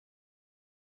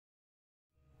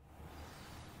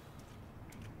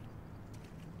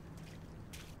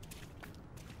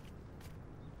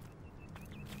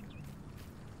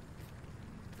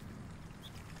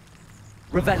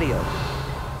Revelio.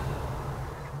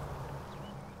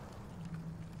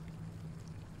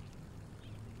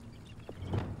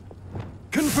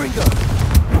 Confringo.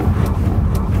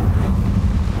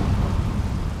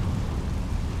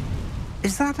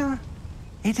 Is that a...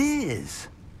 It is.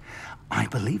 I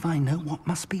believe I know what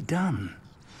must be done.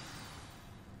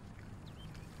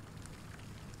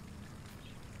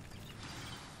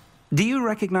 Do you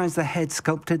recognize the head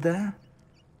sculpted there?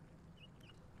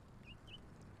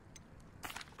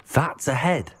 That's a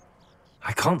head.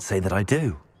 I can't say that I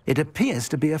do. It appears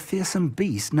to be a fearsome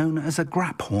beast known as a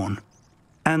graphorn.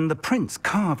 And the prints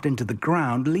carved into the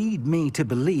ground lead me to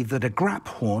believe that a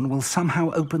graphorn will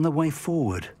somehow open the way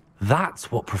forward.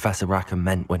 That's what Professor Rackham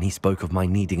meant when he spoke of my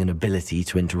needing an ability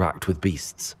to interact with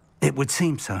beasts. It would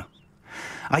seem so.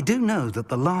 I do know that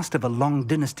the last of a long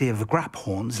dynasty of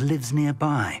graphorns lives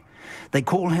nearby. They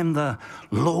call him the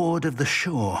Lord of the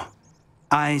Shore.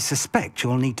 I suspect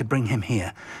you'll need to bring him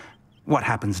here. What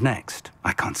happens next,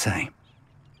 I can't say.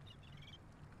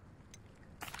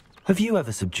 Have you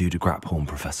ever subdued a graphorn,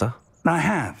 Professor? I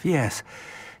have, yes.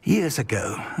 Years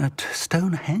ago, at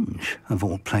Stonehenge, of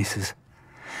all places.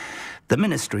 The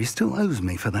Ministry still owes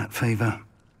me for that favor.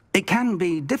 It can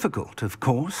be difficult, of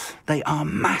course. They are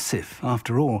massive,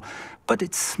 after all, but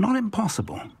it's not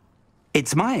impossible.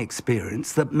 It's my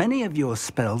experience that many of your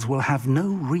spells will have no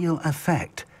real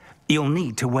effect. You'll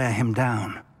need to wear him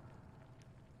down.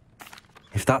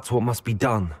 If that's what must be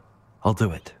done, I'll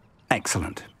do it.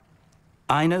 Excellent.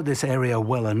 I know this area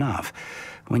well enough.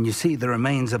 When you see the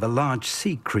remains of a large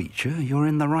sea creature, you're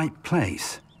in the right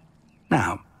place.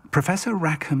 Now, Professor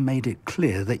Rackham made it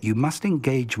clear that you must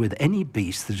engage with any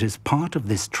beast that is part of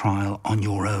this trial on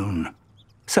your own.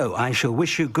 So I shall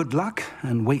wish you good luck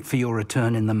and wait for your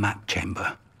return in the map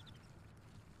chamber.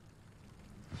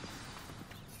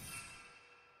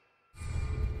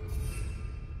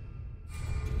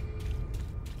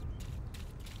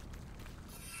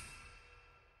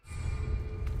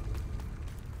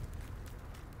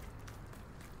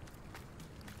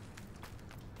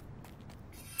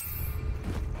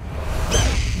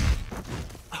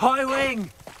 High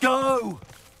Wing, go!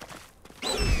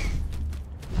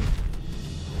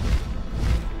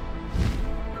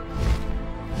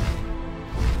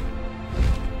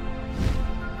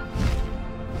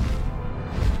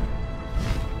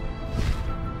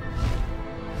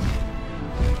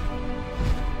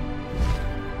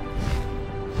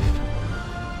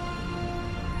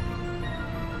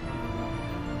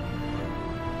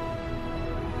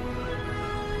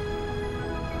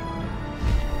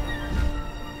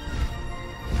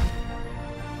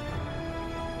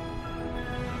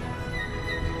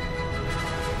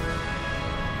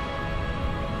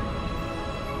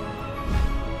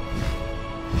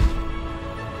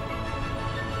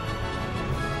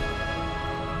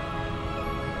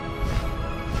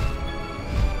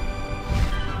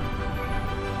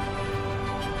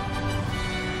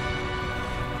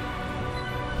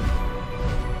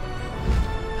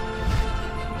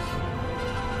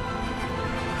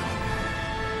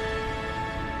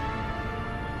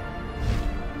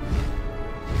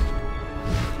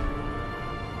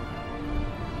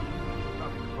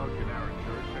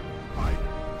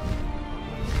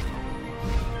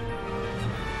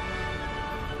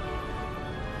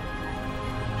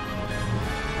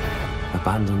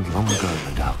 Abandoned long ago,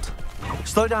 no doubt.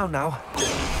 Slow down now.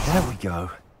 There we go.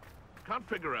 Can't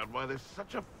figure out why there's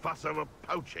such a fuss over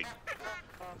poaching.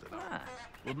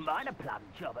 Wouldn't mind a plum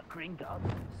job at Gringotts.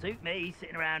 Suit me,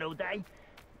 sitting around all day.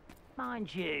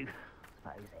 Mind you,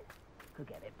 suppose it could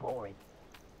get a bit boring.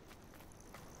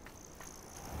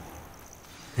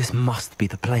 This must be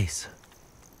the place.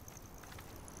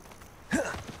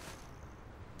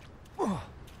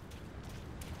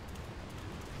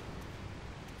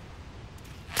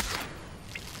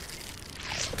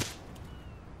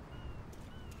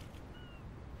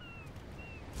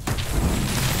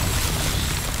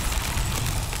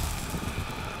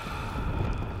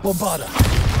 Bombarda.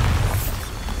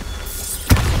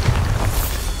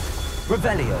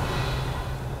 Revelio.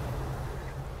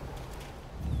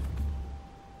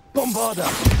 Bombarda.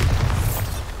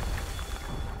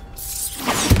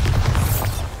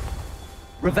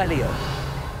 Revelio.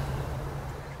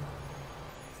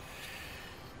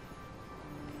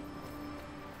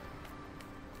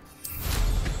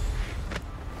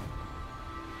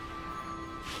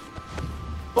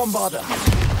 Bombarda.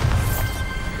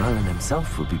 Merlin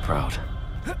himself would be proud.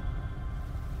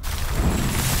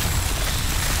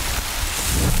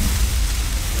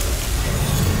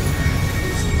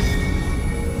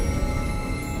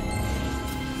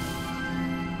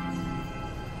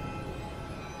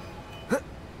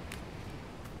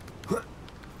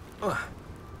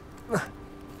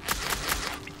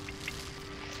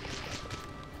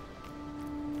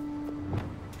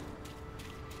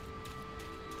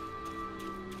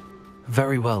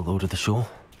 Very well, Lord of the Shore.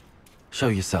 Show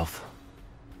yourself.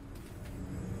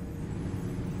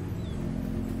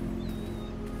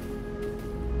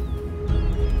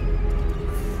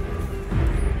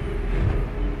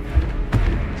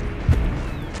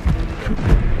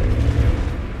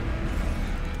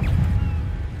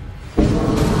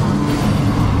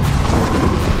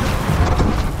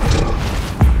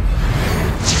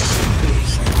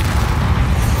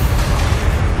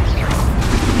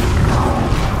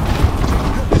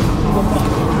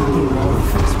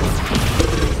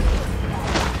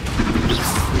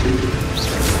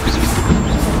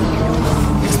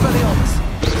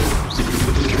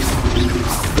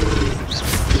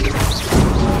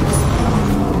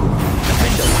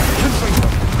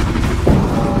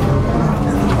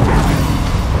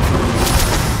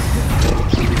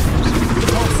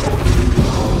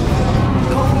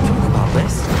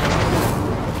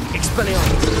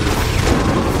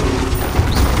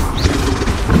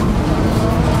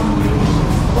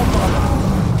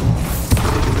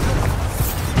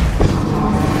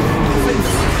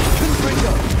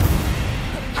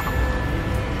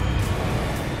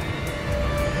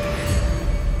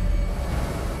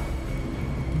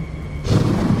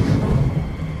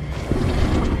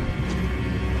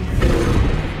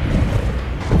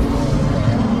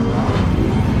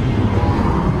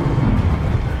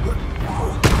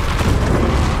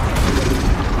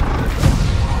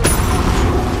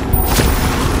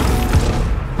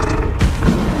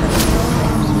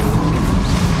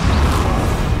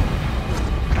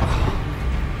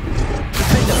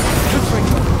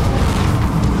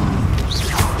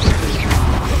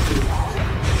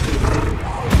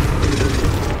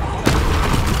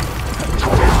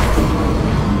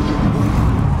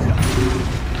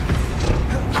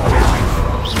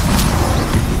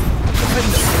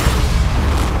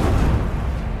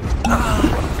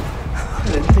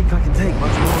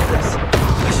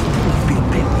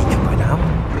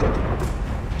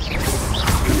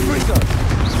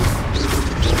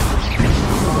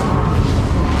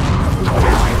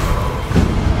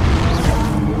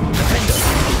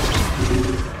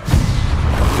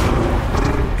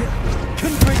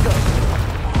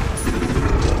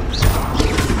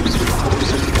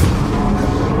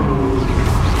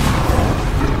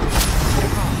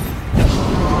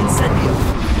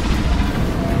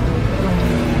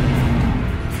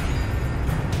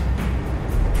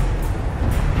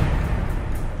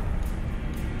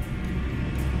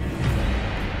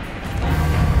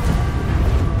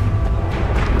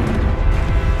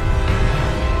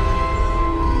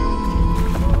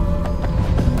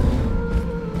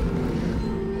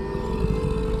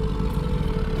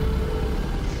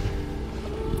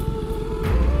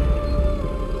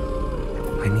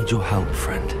 Your help,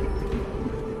 friend.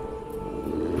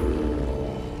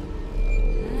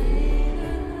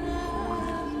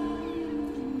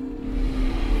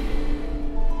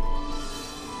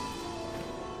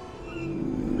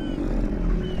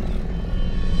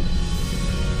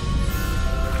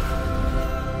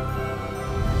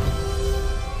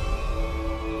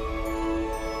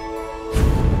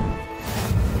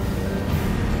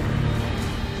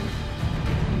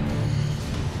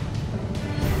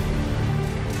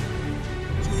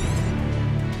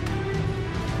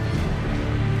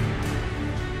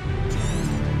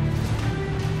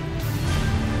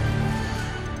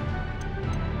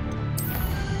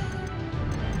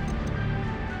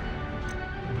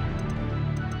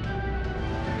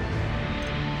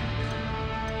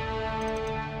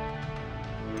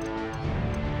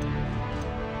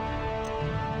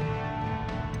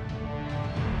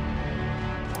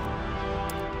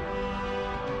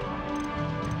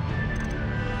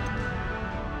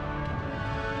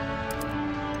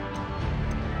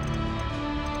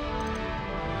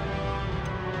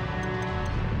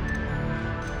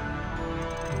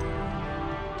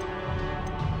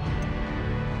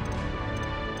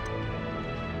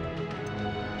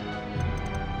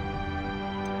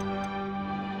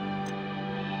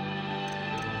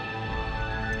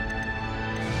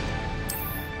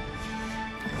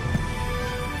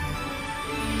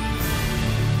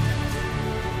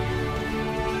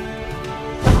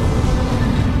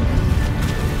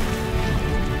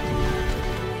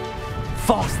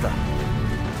 Faster!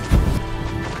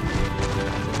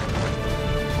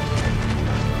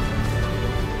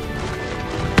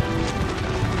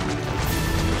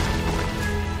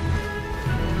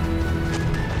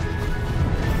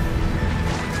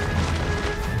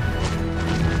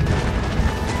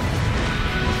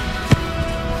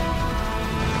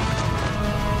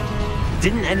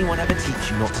 Didn't anyone ever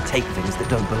teach you not to take things that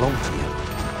don't belong to you?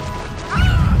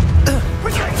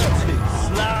 Too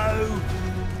slow.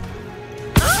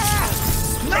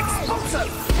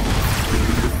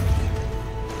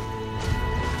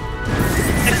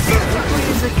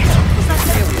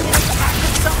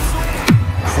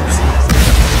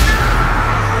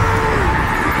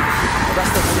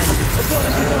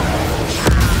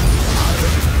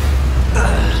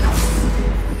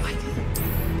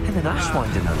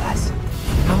 adventure, no less.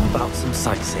 How about some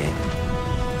sightseeing?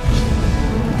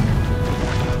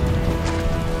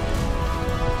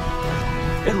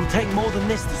 It'll take more than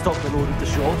this to stop the Lord of the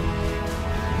Shore.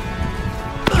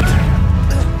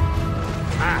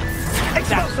 It's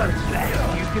not so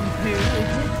bad. You can do it.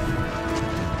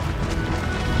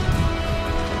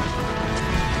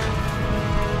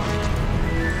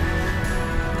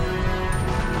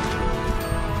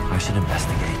 I should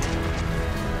investigate.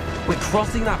 We're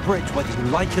crossing that bridge whether you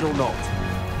like it or not.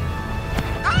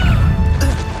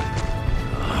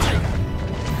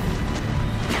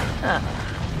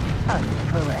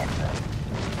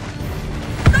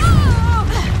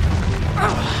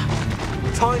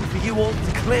 Time for you all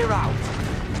to clear out.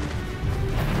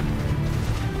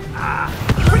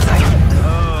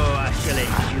 Oh, I shall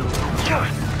endure.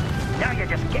 Now you're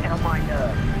just getting on my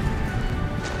nerves.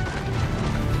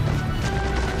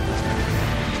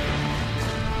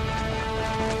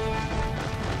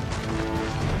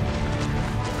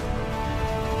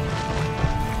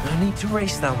 No need to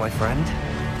race now, my friend.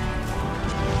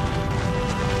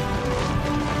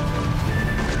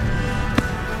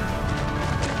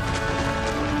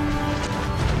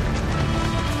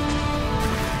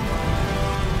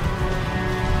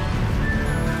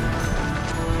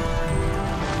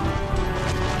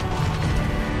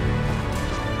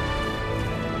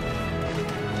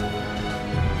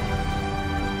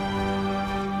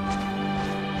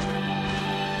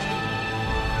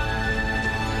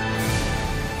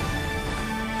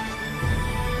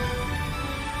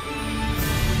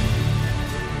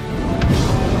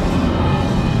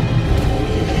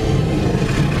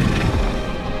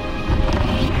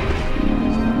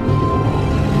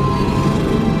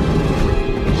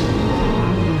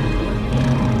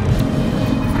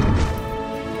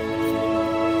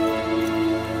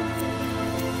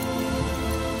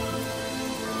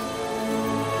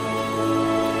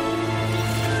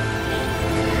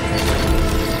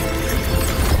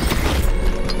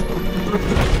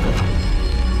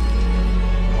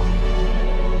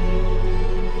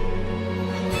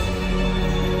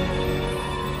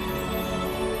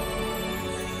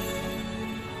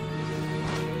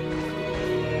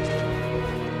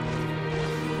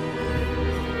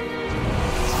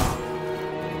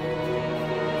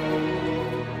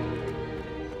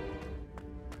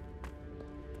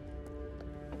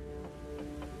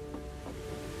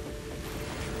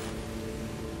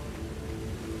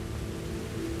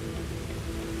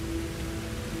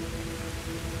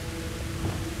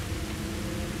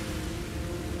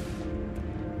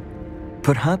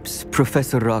 Perhaps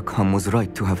Professor Rackham was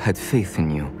right to have had faith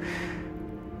in you.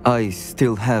 I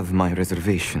still have my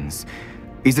reservations.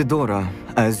 Isadora,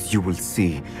 as you will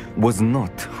see, was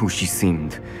not who she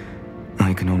seemed.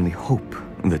 I can only hope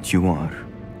that you are.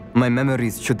 My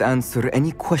memories should answer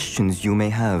any questions you may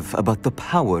have about the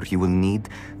power you will need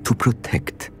to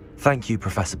protect. Thank you,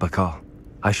 Professor Bakar.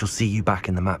 I shall see you back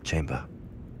in the map chamber.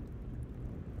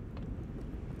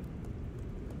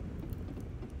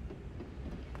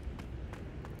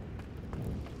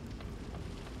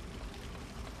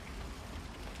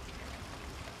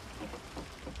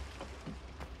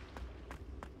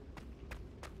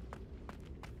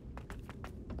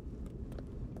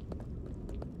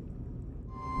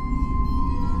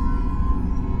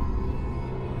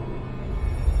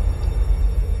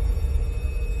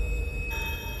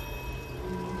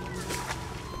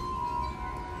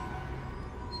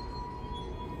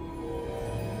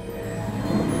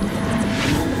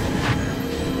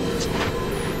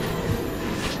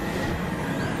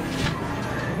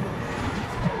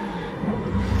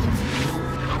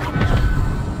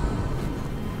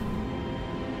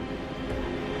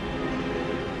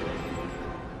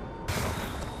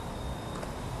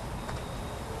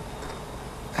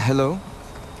 Hello?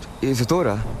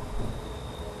 Isadora?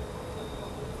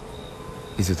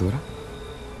 Isadora?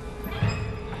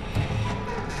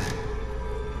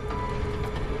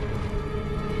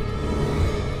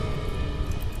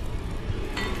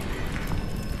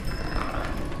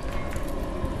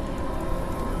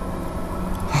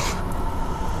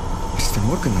 Mr.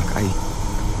 Morganach,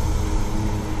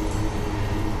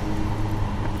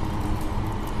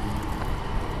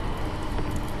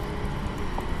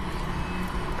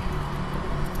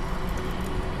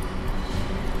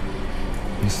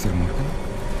 Mr. Morgan?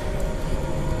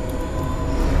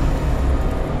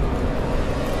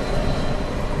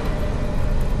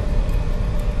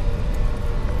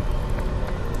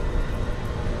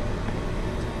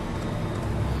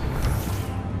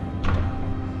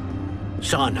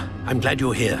 Son, I'm glad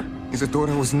you're here.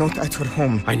 Isadora was not at her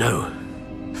home. I know.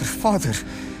 Her father...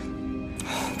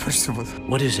 Percival.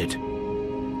 What is it?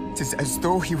 It is as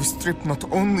though he was stripped not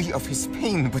only of his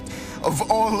pain, but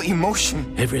of all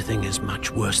emotion. Everything is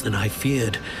much worse than I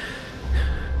feared.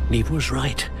 Neve was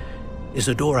right.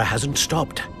 Isadora hasn't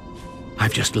stopped.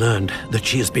 I've just learned that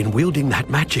she has been wielding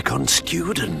that magic on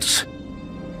students.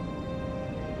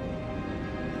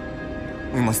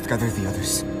 We must gather the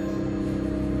others.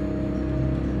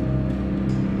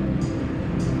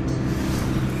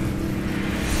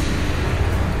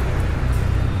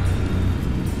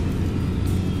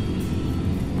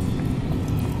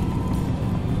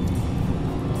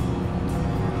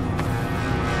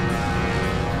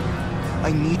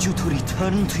 I need you to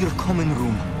return to your common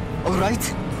room, all right?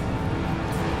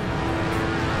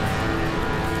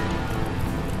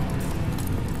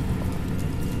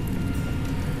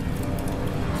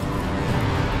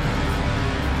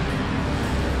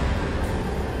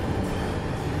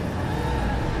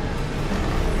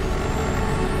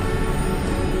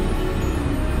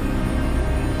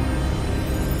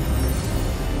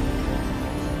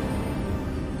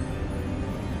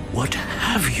 What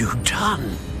have you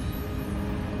done?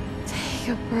 Take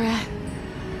a breath.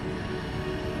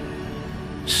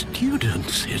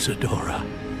 Students, Isadora.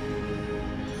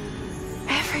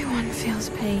 Everyone feels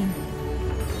pain.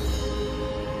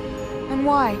 And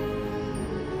why?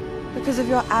 Because of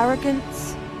your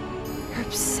arrogance? Your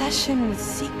obsession with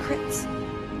secrets?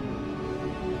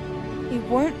 He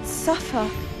won't suffer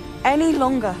any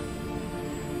longer.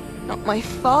 Not my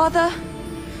father,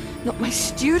 not my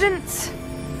students,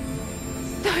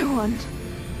 no one.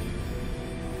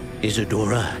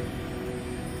 Isadora,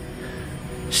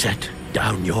 set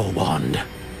down your wand.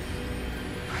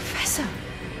 Professor,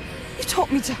 you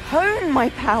taught me to hone my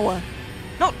power,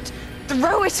 not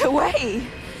throw it away.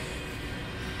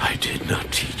 I did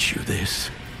not teach you this.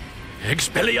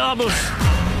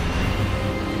 Expelliarmus!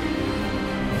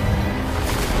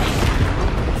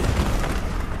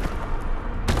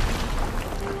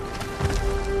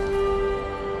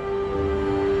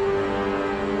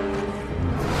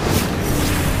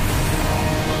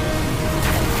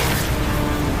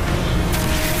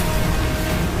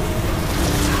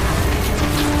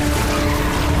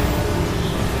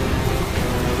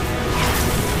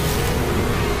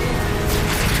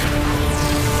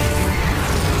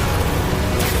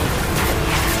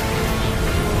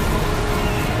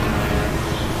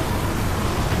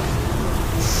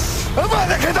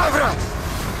 Avada Kedavra!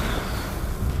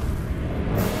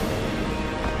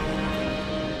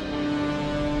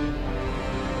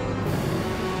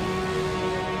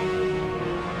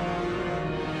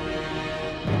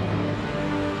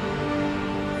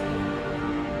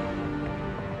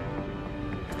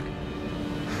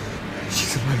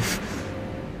 She's alive.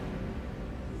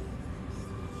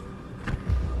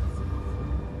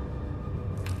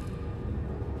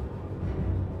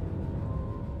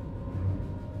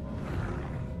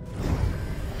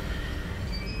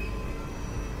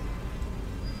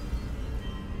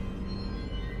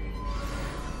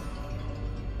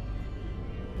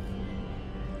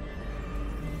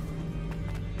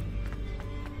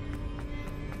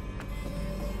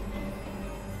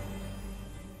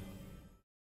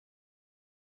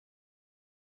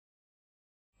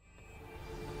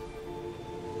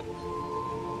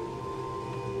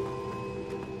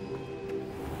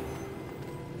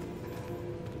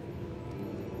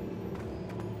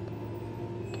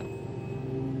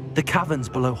 The caverns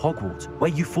below Hogwarts,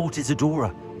 where you fought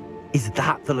Isadora. Is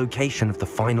that the location of the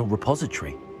final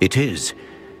repository? It is.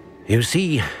 You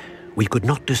see, we could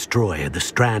not destroy the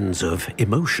strands of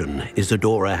emotion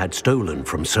Isadora had stolen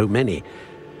from so many.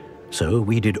 So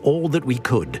we did all that we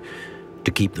could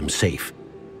to keep them safe.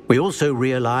 We also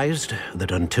realized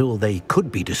that until they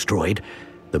could be destroyed,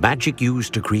 the magic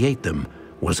used to create them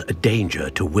was a danger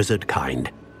to wizard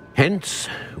kind. Hence,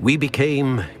 we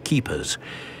became keepers.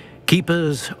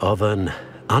 Keepers of an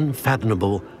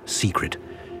unfathomable secret.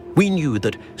 We knew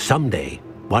that someday,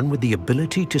 one with the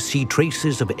ability to see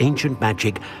traces of ancient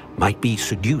magic might be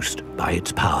seduced by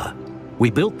its power. We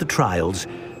built the trials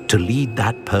to lead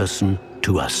that person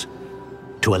to us,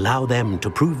 to allow them to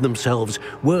prove themselves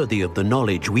worthy of the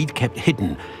knowledge we'd kept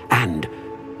hidden and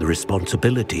the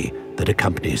responsibility that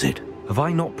accompanies it. Have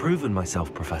I not proven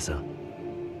myself, Professor?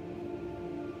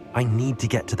 I need to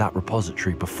get to that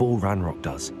repository before Ranrock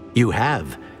does. You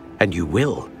have, and you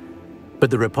will. But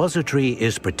the repository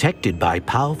is protected by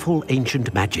powerful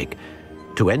ancient magic.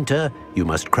 To enter, you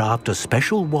must craft a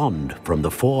special wand from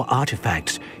the 4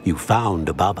 artifacts you found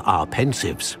above our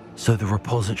pensives. So the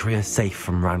repository is safe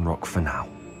from Ranrock for now.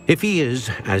 If he is,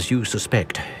 as you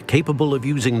suspect, capable of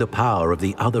using the power of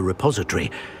the other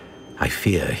repository, I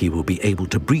fear he will be able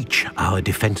to breach our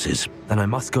defenses. Then I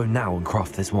must go now and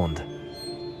craft this wand.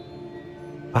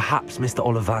 Perhaps Mr.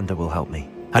 Ollivander will help me.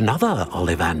 Another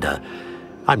Ollivander?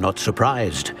 I'm not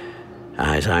surprised.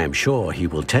 As I am sure he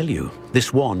will tell you,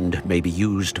 this wand may be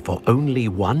used for only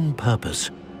one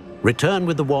purpose. Return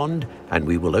with the wand, and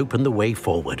we will open the way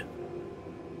forward.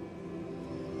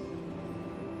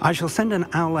 I shall send an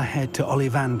owl ahead to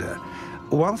Ollivander.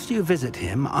 Whilst you visit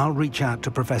him, I'll reach out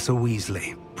to Professor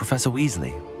Weasley. Professor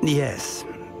Weasley? Yes.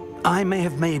 I may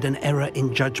have made an error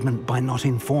in judgment by not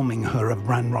informing her of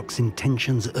Ranrock's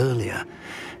intentions earlier.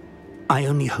 I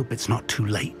only hope it's not too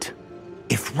late.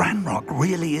 If Ranrock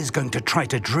really is going to try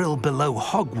to drill below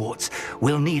Hogwarts,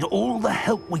 we'll need all the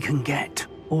help we can get.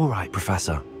 All right,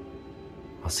 Professor.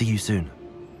 I'll see you soon.